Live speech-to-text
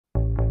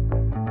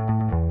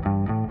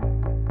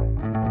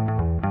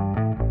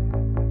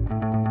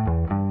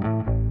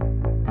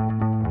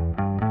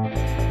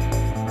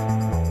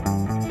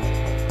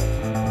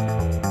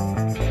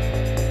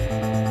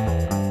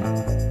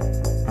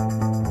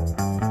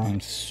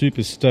I'm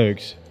super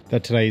stoked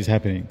that today is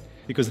happening.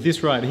 Because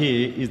this right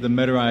here is the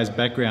motorized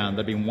background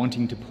that I've been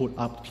wanting to put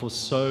up for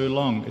so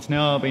long. It's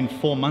now been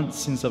 4 months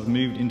since I've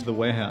moved into the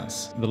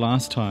warehouse. The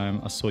last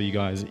time I saw you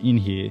guys in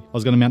here, I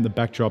was gonna mount the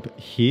backdrop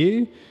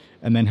here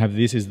and then have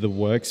this as the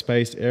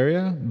workspace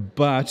area,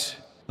 but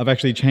I've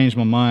actually changed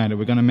my mind and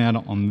we're gonna mount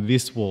it on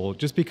this wall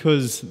just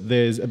because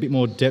there's a bit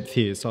more depth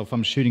here. So if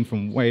I'm shooting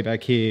from way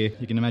back here,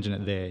 you can imagine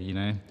it there, you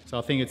know? So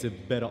I think it's a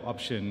better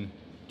option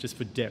just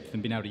for depth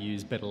and being able to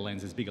use better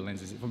lenses, bigger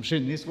lenses. If I'm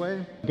shooting this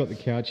way, I've got the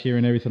couch here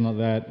and everything like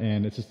that,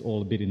 and it's just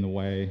all a bit in the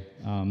way,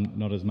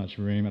 not as much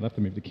room. I'd have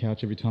to move the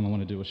couch every time I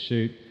want to do a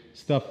shoot,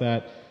 stuff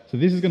that. So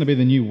this is going to be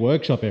the new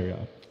workshop area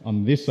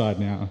on this side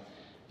now,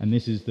 and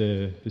this is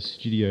the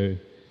studio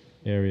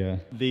area.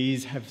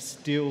 These have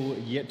still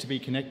yet to be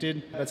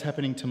connected. That's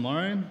happening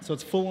tomorrow. So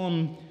it's full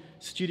on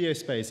studio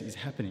space is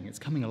happening. It's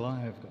coming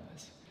alive,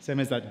 guys. Same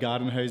as that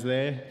garden hose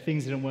there.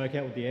 Things didn't work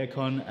out with the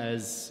aircon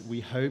as we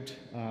hoped.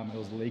 It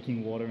was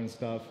leaking water and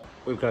stuff.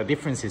 We've got a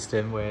different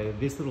system where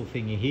this little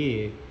thing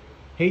here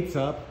heats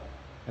up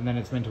and then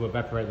it's meant to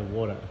evaporate the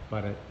water,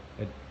 but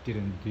it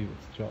didn't do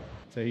its job.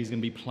 So he's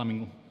gonna be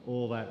plumbing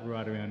all that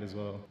right around as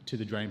well to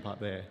the drain part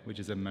there, which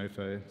is a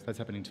Moto. So that's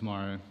happening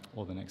tomorrow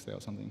or the next day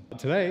or something.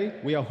 Today,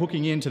 we are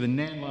hooking into the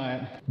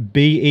Nanlite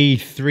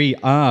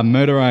BE3R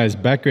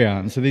motorized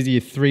background. So these are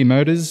your 3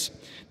 motors.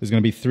 There's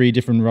going to be 3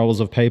 different rolls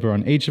of paper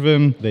on each of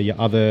them. They're your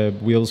other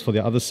wheels for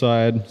the other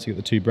side. So you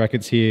got the 2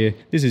 brackets here.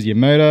 This is your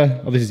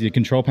motor, or this is your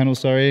control panel,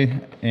 sorry,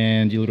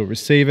 and your little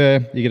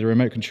receiver. You get a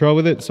remote control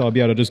with it, so I'll be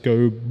able to just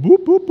go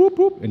boop, boop, boop,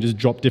 boop, and just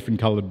drop different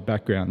colored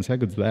backgrounds. How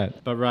good's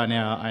that? But right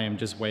now, I am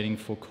just waiting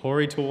for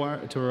Corey to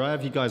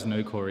arrive. You guys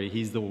know Corey.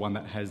 He's the one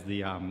that has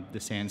the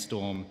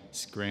Sandstorm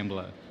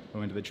Scrambler. I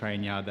went to the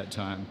train yard that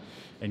time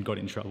and got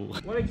in trouble.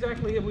 What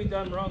exactly have we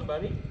done wrong,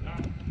 buddy? Not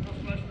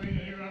supposed to be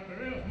here up the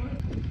rails, mate.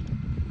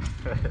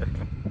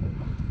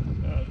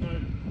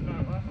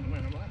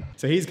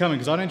 So he's coming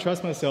because I don't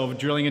trust myself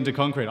drilling into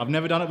concrete. I've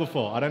never done it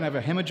before. I don't have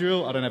a hammer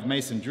drill, I don't have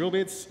mason drill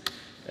bits,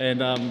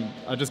 and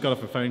I just got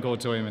off a phone call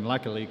to him, and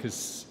luckily,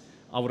 because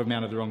I would have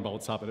mounted the wrong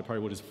bolts up and it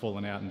probably would have just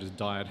fallen out and just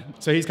died.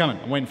 So he's coming,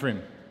 I'm waiting for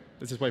him.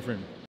 Let's just wait for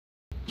him.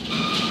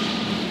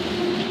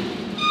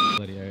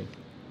 Bloody oath.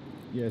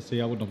 Yeah,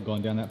 see, I wouldn't have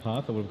gone down that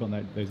path. I would have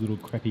gone those little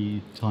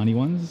crappy tiny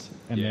ones,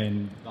 and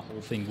then the whole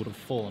thing would have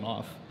fallen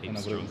off. And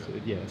I would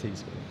have, yeah, it's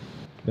easy.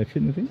 They fit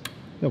in the thing?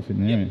 They'll fit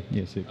in there. Yep.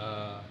 Yeah, sick.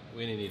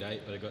 We only need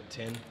 8, but I got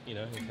 10, you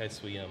know, in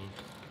case we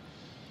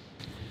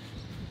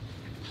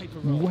paper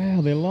roll.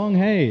 Wow, they're long,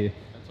 hey.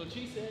 That's what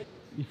she said.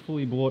 You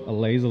fully bought a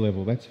laser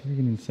level. That's freaking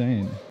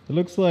insane. It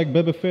looks like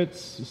Boba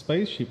Fett's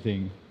spaceship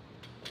thing.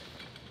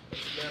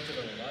 It's mounted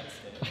on a light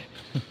stand.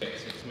 So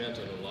it's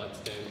mounted on a light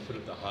stand. You put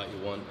it the height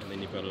you want, and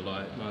then you've got a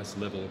nice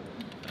level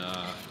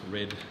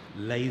red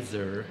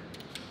laser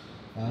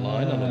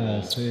line on the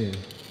wall. I see.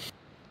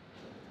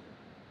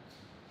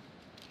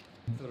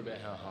 Thought about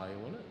how high you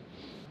want it.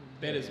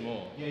 Better's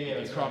more. Yeah,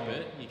 if you crop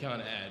it, you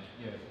can't add.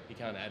 Yeah. You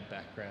can't add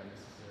background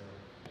necessarily.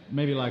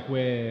 Maybe like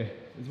where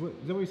is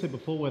that what you said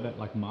before? Where that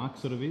like mark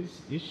sort of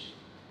is ish.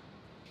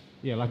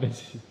 Yeah, like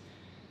that's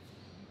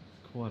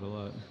quite a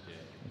lot. Yeah,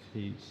 that's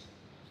heaps.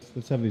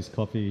 Let's have this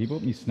coffee. He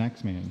bought me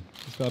snacks, man.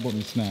 This guy bought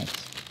me snacks,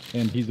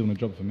 and he's doing a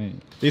job for me.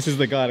 This is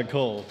the guy to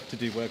call to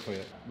do work for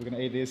you. We're gonna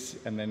eat this,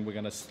 and then we're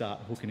gonna start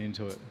hooking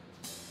into it.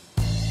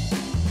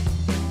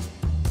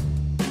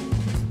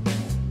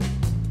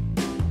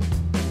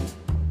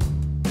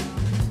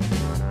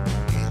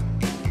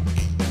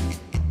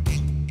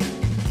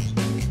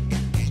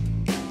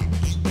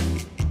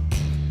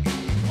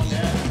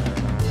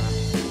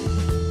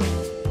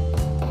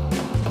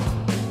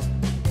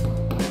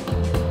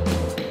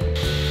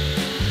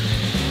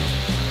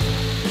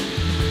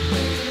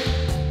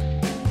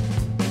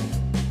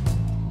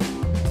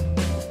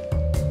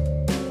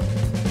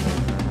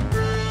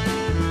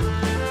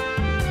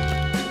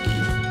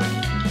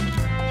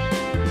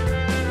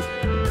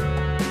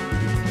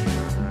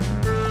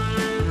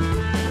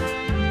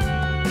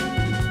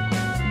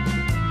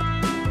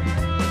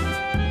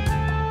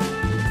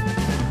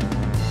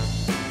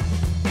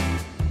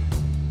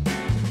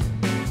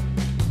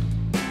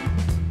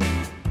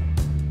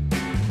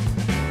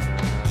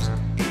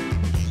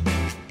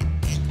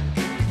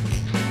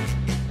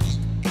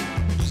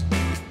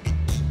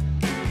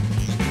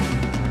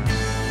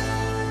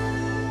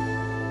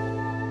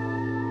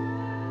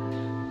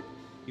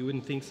 You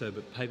wouldn't think so,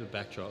 but paper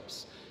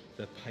backdrops,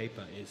 the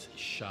paper is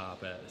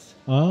sharp as.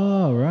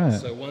 Oh, right.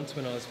 So once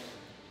when I was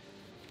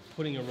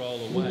putting a roll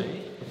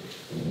away,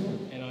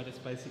 and I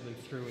just basically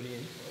threw it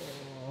in,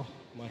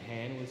 my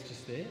hand was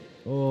just there,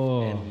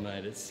 and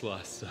made it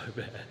slice so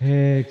bad.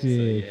 Hectic. So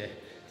yeah,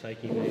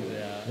 taking these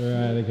out.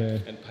 Right,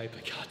 okay. And paper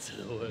cuts are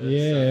the worst.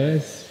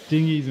 Yes, so.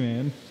 Stingies,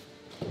 man.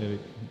 There we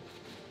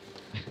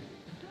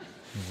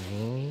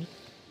go.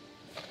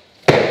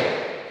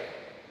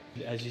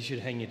 As you should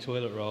hang your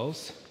toilet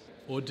rolls.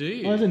 Or do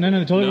you? Oh, is it? No,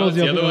 the toilet roll's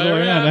the other way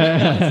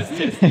around.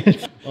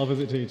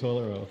 Opposite to your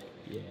toilet roll.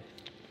 Yeah.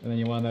 And then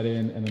you wind that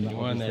in, and then You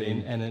wind that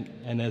in,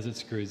 and as it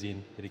screws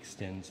in, it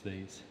extends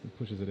these. It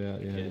pushes it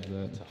out, yeah.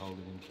 To hold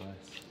it in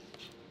place.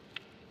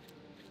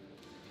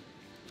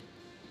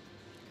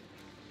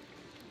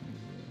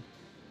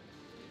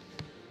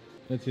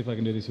 Let's see if I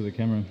can do this with a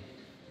camera.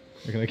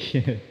 Okay, like,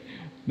 yeah,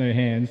 no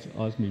hands.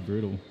 Oh, it's gonna be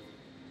brutal.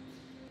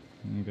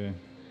 Okay.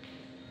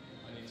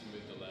 I need to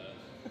move the ladder.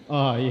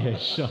 Oh yeah,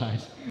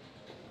 shite.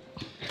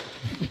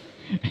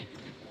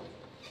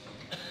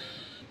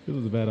 This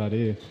was a bad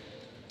idea.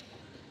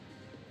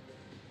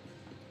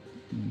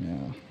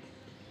 Now,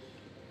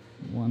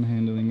 one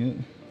handling it.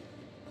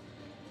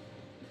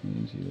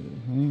 Into your little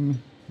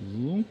thing.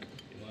 Zoink.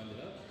 You lined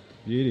it up?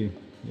 Beauty,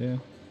 yeah.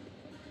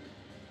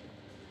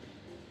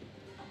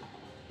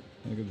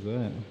 How good's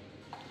that?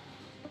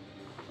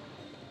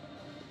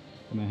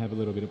 And they have a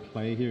little bit of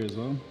play here as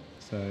well.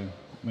 So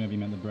whenever you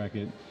mount the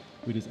bracket,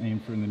 we just aim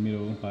for in the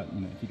middle. But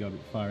you know, if you go a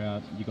bit far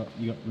out, you got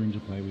room to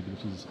play with,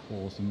 which is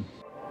awesome.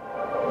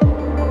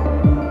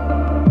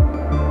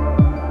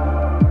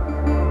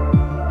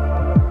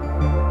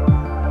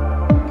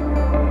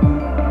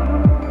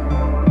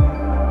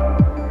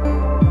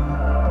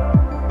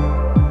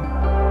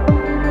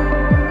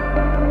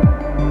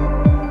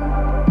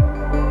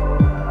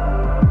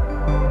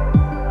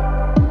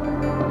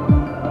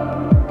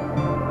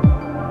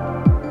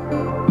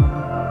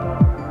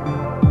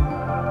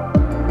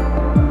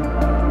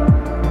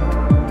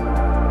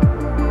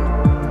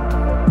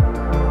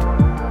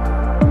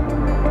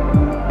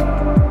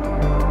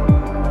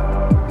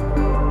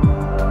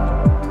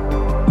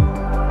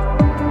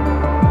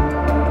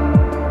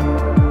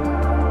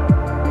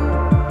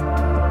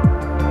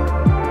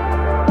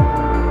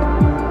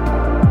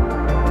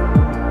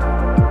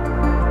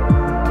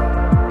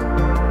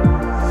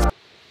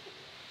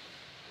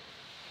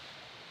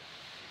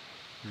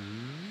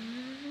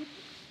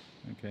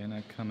 Okay,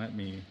 now come at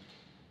me.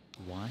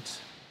 White.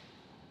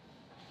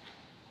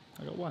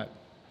 I got white.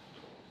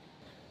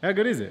 How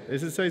good is it?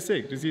 This is so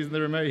sick. Just using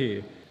the remote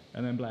here.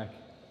 And then black.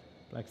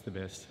 Black's the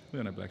best. We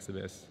all know black's the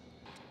best.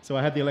 So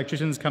I had the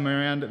electricians come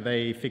around.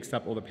 They fixed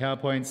up all the power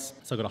points.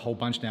 So I've got a whole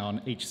bunch now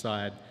on each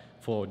side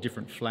for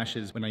different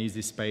flashes when I use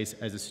this space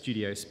as a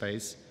studio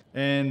space.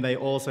 And they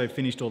also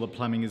finished all the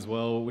plumbing as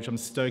well, which I'm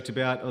stoked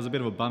about. It was a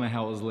bit of a bummer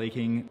how it was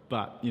leaking,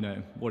 but you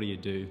know, what do you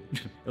do?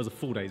 It was a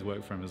full day's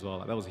work for him as well.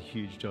 Like, that was a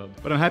huge job.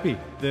 But I'm happy.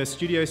 The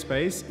studio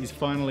space is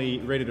finally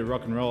ready to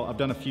rock and roll. I've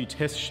done a few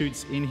test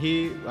shoots in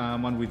here,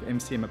 one with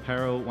MCM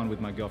Apparel, one with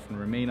my girlfriend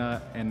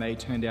Romina, and they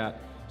turned out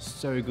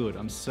so good.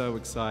 I'm so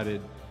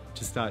excited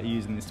to start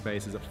using this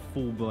space as a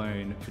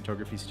full-blown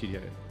photography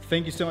studio.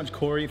 Thank you so much,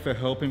 Corey, for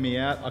helping me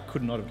out. I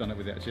could not have done it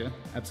without you.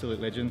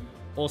 Absolute legend.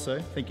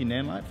 Also, thank you,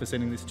 Nanlite, for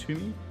sending this to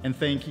me. And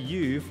thank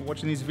you for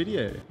watching this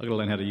video. I've got to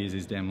learn how to use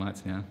these damn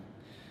lights now.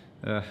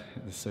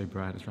 It's so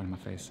bright, it's right in my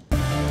face.